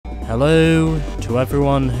Hello to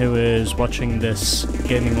everyone who is watching this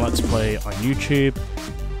gaming let's play on YouTube.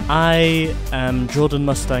 I am Jordan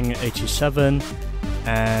Mustang 87,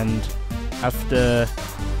 and after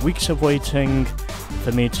weeks of waiting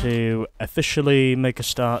for me to officially make a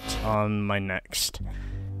start on my next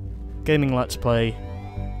gaming let's play,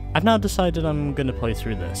 I've now decided I'm going to play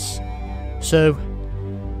through this. So,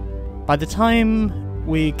 by the time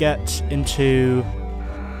we get into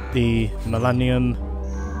the millennium,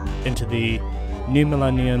 into the new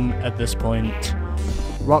millennium at this point,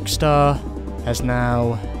 Rockstar has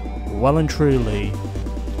now well and truly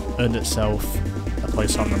earned itself a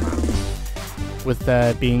place on the map, with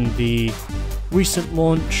there being the recent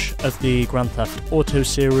launch of the Grand Theft Auto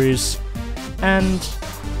series, and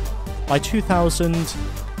by 2000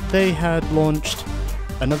 they had launched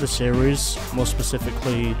another series, more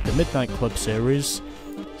specifically the Midnight Club series,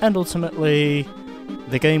 and ultimately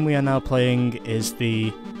the game we are now playing is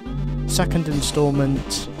the second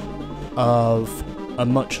installment of a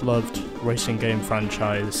much-loved racing game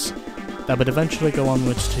franchise that would eventually go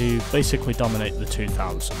onwards to basically dominate the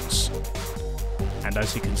 2000s. And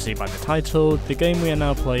as you can see by the title, the game we are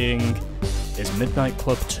now playing is Midnight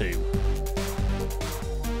Club 2.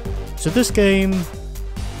 So this game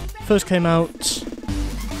first came out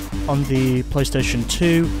on the PlayStation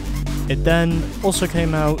 2, it then also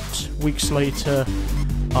came out weeks later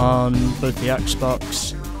on both the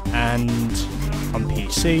Xbox and on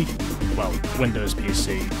PC, well, Windows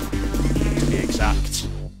PC to be exact.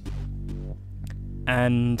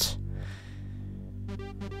 And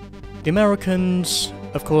the Americans,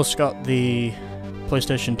 of course, got the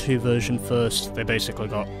PlayStation 2 version first. They basically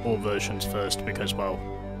got all versions first because, well,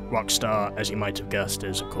 Rockstar, as you might have guessed,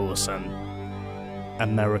 is of course an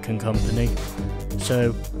American company.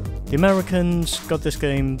 So the Americans got this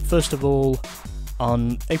game first of all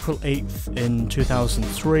on April 8th in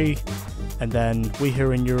 2003, and then we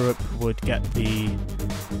here in Europe would get the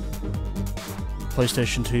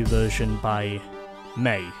PlayStation 2 version by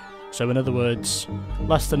May. So in other words,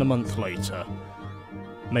 less than a month later,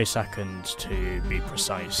 May 2nd to be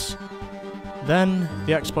precise. Then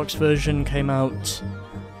the Xbox version came out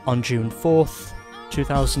on June 4th,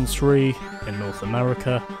 2003 in North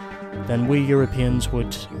America. Then we Europeans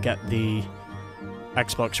would get the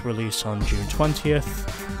Xbox release on June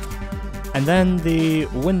 20th, and then the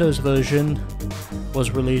Windows version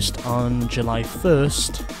was released on July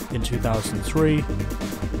 1st in 2003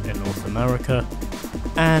 in North America,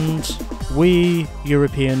 and we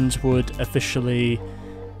Europeans would officially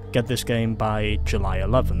get this game by July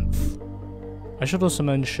 11th. I should also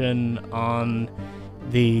mention on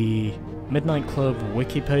the Midnight Club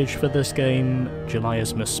wiki page for this game, July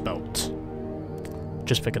is misspelt.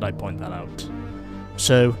 Just figured I'd point that out.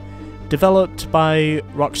 So, developed by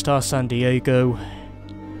Rockstar San Diego,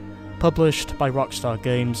 published by Rockstar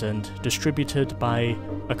Games and distributed by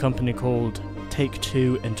a company called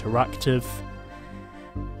Take-Two Interactive.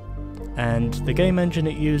 And the game engine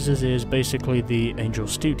it uses is basically the Angel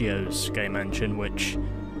Studios game engine, which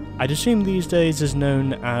I'd assume these days is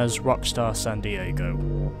known as Rockstar San Diego.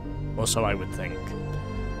 Or so I would think.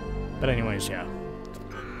 But anyways, yeah.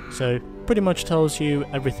 So, pretty much tells you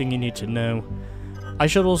everything you need to know. I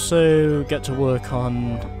should also get to work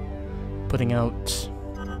on putting out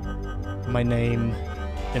my name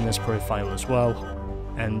in this profile as well.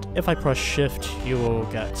 And if I press shift, you will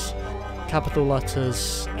get capital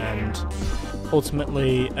letters, and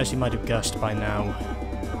ultimately, as you might have guessed by now,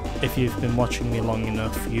 if you've been watching me long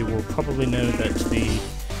enough, you will probably know that the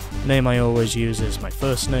name I always use is my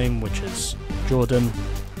first name, which is Jordan,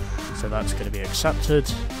 so that's going to be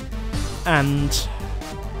accepted. And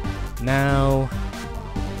now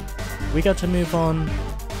we get to move on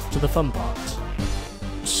to the fun part.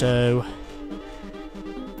 So,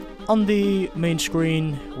 on the main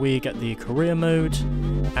screen we get the career mode,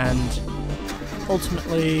 and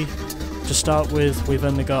ultimately, to start with, we've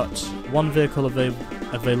only got one vehicle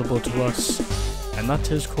available to us, and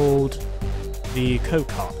that is called the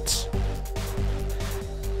Go-Kart,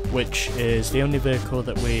 which is the only vehicle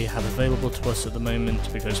that we have available to us at the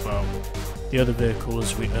moment because, well, the other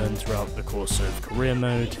vehicles we earn throughout the course of career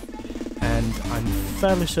mode, and I'm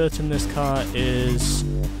fairly certain this car is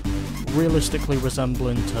realistically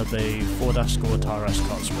resemblant of a Ford Escort RS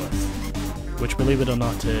Cosworth, which, believe it or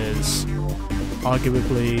not, is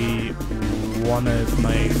arguably one of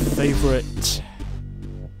my favourite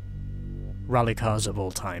rally cars of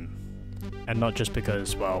all time. And not just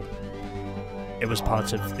because, well, it was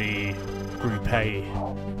part of the Group A,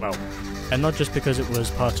 well, and not just because it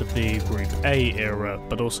was part of the Group A era,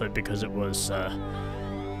 but also because it was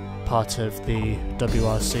part of the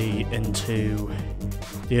WRC into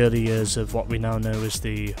the early years of what we now know as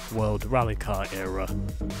the World Rally Car era,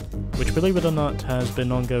 which, believe it or not, has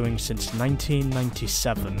been ongoing since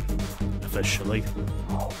 1997 officially,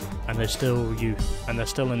 and they're still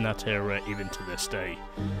in that era even to this day.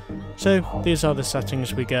 So these are the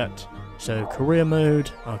settings we get. So career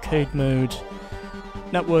mode, arcade mode,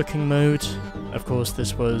 networking mode. Of course,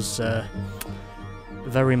 this was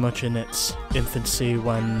very much in its infancy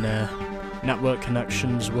when network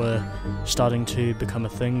connections were starting to become a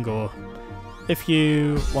thing, or if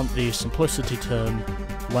you want the simplicity term,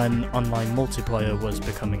 when online multiplayer was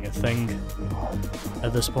becoming a thing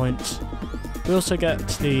at this point. We also get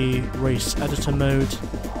the race editor mode,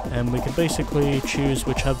 and we can basically choose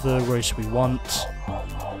whichever race we want.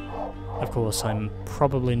 Of course, I'm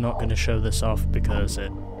probably not going to show this off because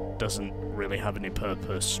it doesn't really have any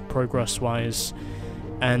purpose progress-wise.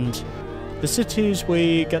 And the cities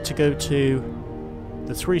we get to go to,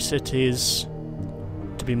 the 3 cities,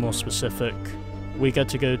 to be more specific, we get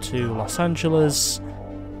to go to Los Angeles,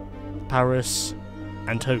 Paris,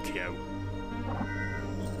 and Tokyo.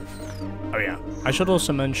 Oh yeah, I should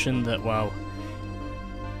also mention that, well,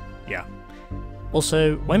 yeah.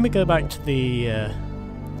 Also, when we go back to the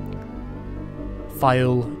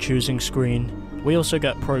file choosing screen, we also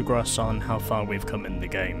get progress on how far we've come in the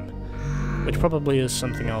game, which probably is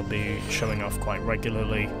something I'll be showing off quite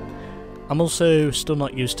regularly. I'm also still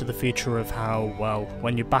not used to the feature of how, well,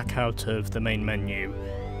 when you back out of the main menu,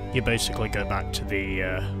 you basically go back to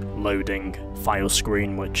the loading file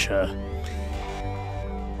screen, which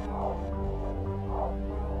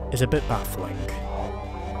is a bit baffling,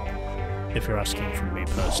 if you're asking from me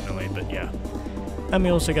personally, but yeah. And we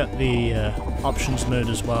also get the options mode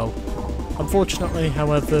as well. Unfortunately,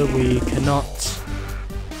 however, we cannot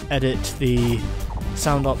edit the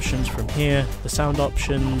sound options from here. The sound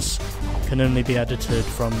options can only be edited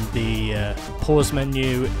from the pause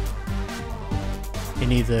menu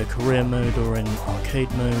in either career mode or in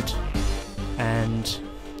arcade mode, and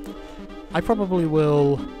I probably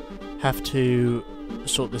will have to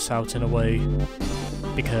sort this out in a way,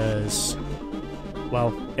 because,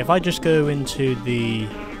 well, if I just go into the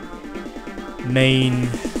main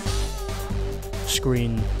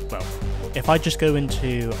screen, well, if I just go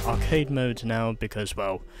into arcade mode now, because,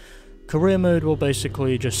 well, career mode will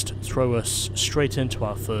basically just throw us straight into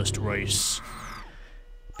our first race.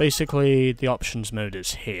 Basically, the options mode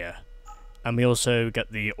is here, and we also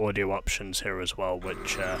get the audio options here as well,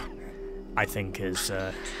 which I think is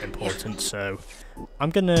important, so I'm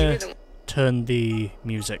gonna turn the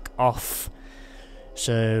music off,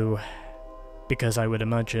 so, because I would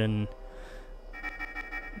imagine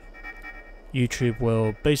YouTube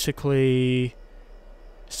will basically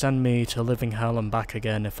send me to living hell and back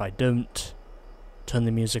again if I don't turn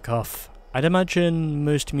the music off. I'd imagine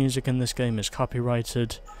most music in this game is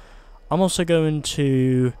copyrighted. I'm also going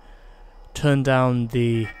to turn down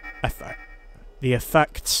the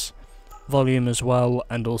effects volume as well,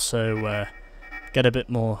 and also get a bit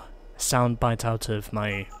more sound bite out of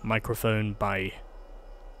my microphone by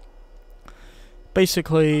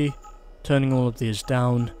basically turning all of these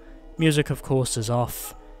down. Music, of course, is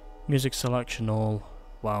off. Music selection all,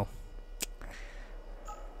 well,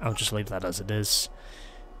 I'll just leave that as it is.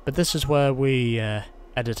 But this is where we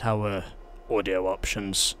edit our audio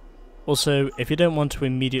options. Also, if you don't want to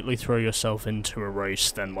immediately throw yourself into a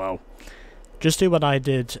race, then, well, just do what I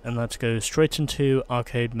did, and let's go straight into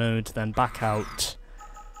arcade mode, then back out,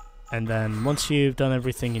 and then once you've done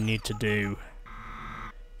everything you need to do,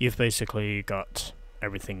 you've basically got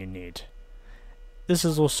everything you need. This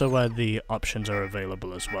is also where the options are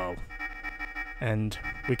available as well. And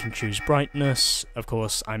we can choose brightness. Of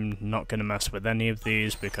course, I'm not going to mess with any of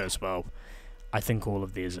these because, well, I think all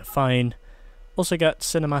of these are fine. Also get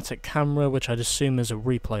cinematic camera, which I'd assume is a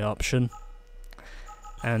replay option.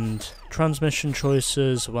 And transmission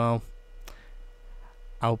choices, well,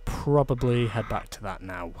 I'll probably head back to that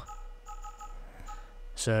now.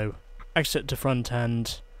 So, exit to front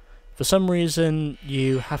end. For some reason,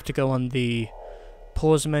 you have to go on the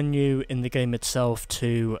pause menu in the game itself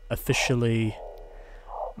to officially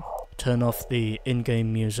turn off the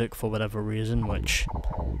in-game music for whatever reason, which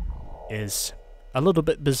is a little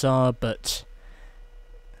bit bizarre, but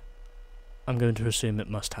I'm going to assume it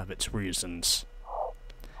must have its reasons.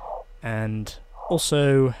 And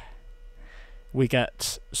also, we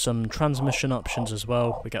get some transmission options as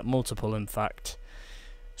well. We get multiple, in fact.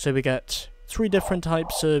 So we get 3 different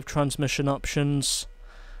types of transmission options: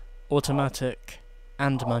 automatic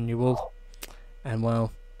and manual. And,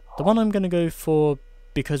 well, the one I'm going to go for,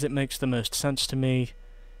 because it makes the most sense to me,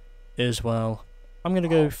 is, well, I'm going to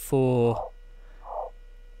go for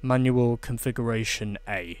manual configuration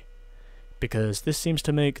A, because this seems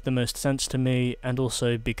to make the most sense to me, and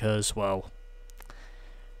also because, well,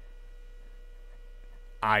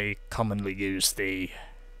 I commonly use the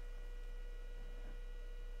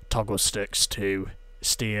toggle sticks to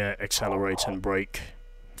steer, accelerate and brake.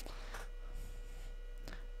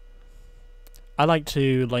 I like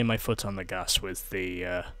to lay my foot on the gas with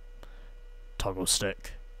the toggle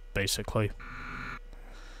stick, basically.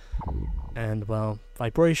 And, well,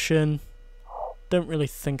 vibration, don't really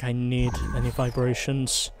think I need any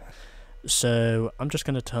vibrations, so I'm just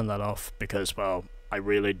going to turn that off because, well, I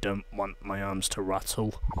really don't want my arms to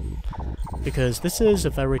rattle, because this is a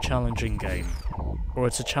very challenging game, or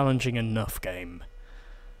it's a challenging enough game,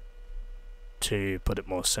 to put it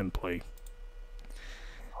more simply.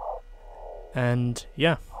 And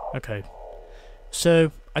yeah, okay.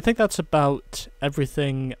 So I think that's about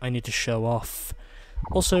everything I need to show off.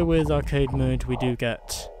 Also with arcade mode we do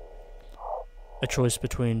get a choice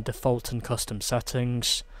between default and custom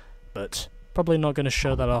settings, but probably not going to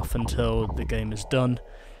show that off until the game is done.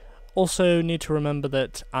 Also need to remember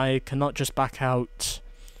that I cannot just back out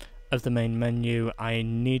of the main menu. I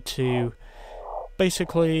need to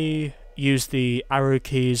basically use the arrow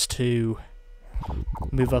keys to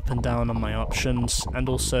move up and down on my options, and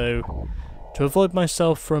also to avoid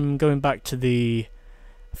myself from going back to the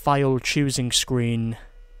file choosing screen.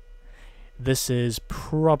 This is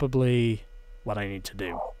probably what I need to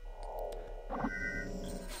do.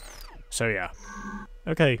 So yeah.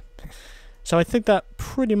 Okay. So I think that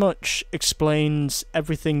pretty much explains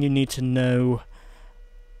everything you need to know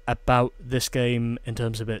about this game in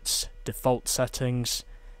terms of its default settings.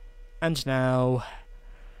 And now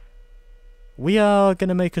we are going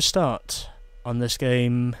to make a start on this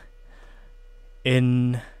game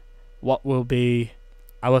in what will be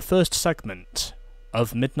our first segment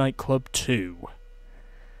of Midnight Club 2.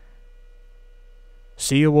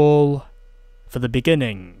 See you all for the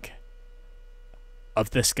beginning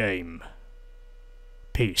of this game.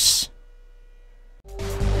 Peace.